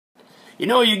You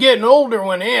know, you're getting older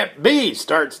when Aunt Bee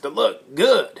starts to look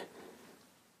good.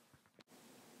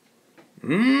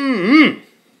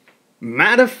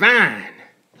 Mighty fine.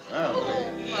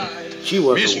 She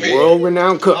was a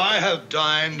world-renowned cook. I have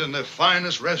dined in the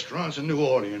finest restaurants in New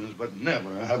Orleans, but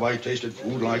never have I tasted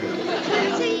food like it.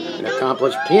 An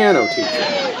accomplished piano teacher.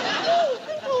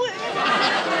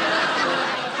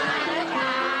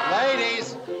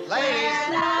 Ladies.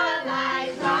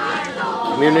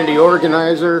 Community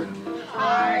organizer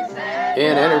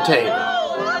and entertainer.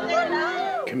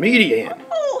 Comedian.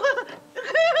 Oh,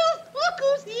 look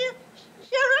who's here.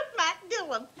 Sheriff Matt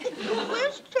Dillon.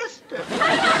 Where's Chester?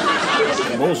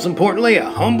 And most importantly, a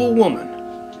humble woman.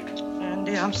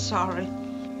 Andy, I'm sorry.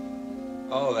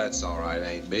 Oh, that's all right,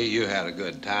 Aunt Bee. You had a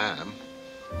good time.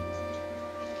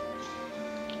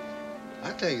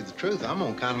 I tell you the truth, I'm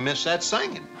gonna kind of miss that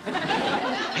singing.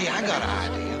 Hey, I got an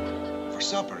idea. For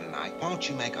supper tonight, why don't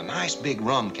you make a nice big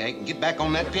rum cake and get back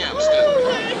on that piano stuff?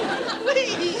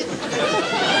 Please.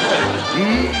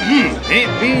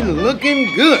 Aunt Bee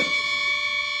looking good.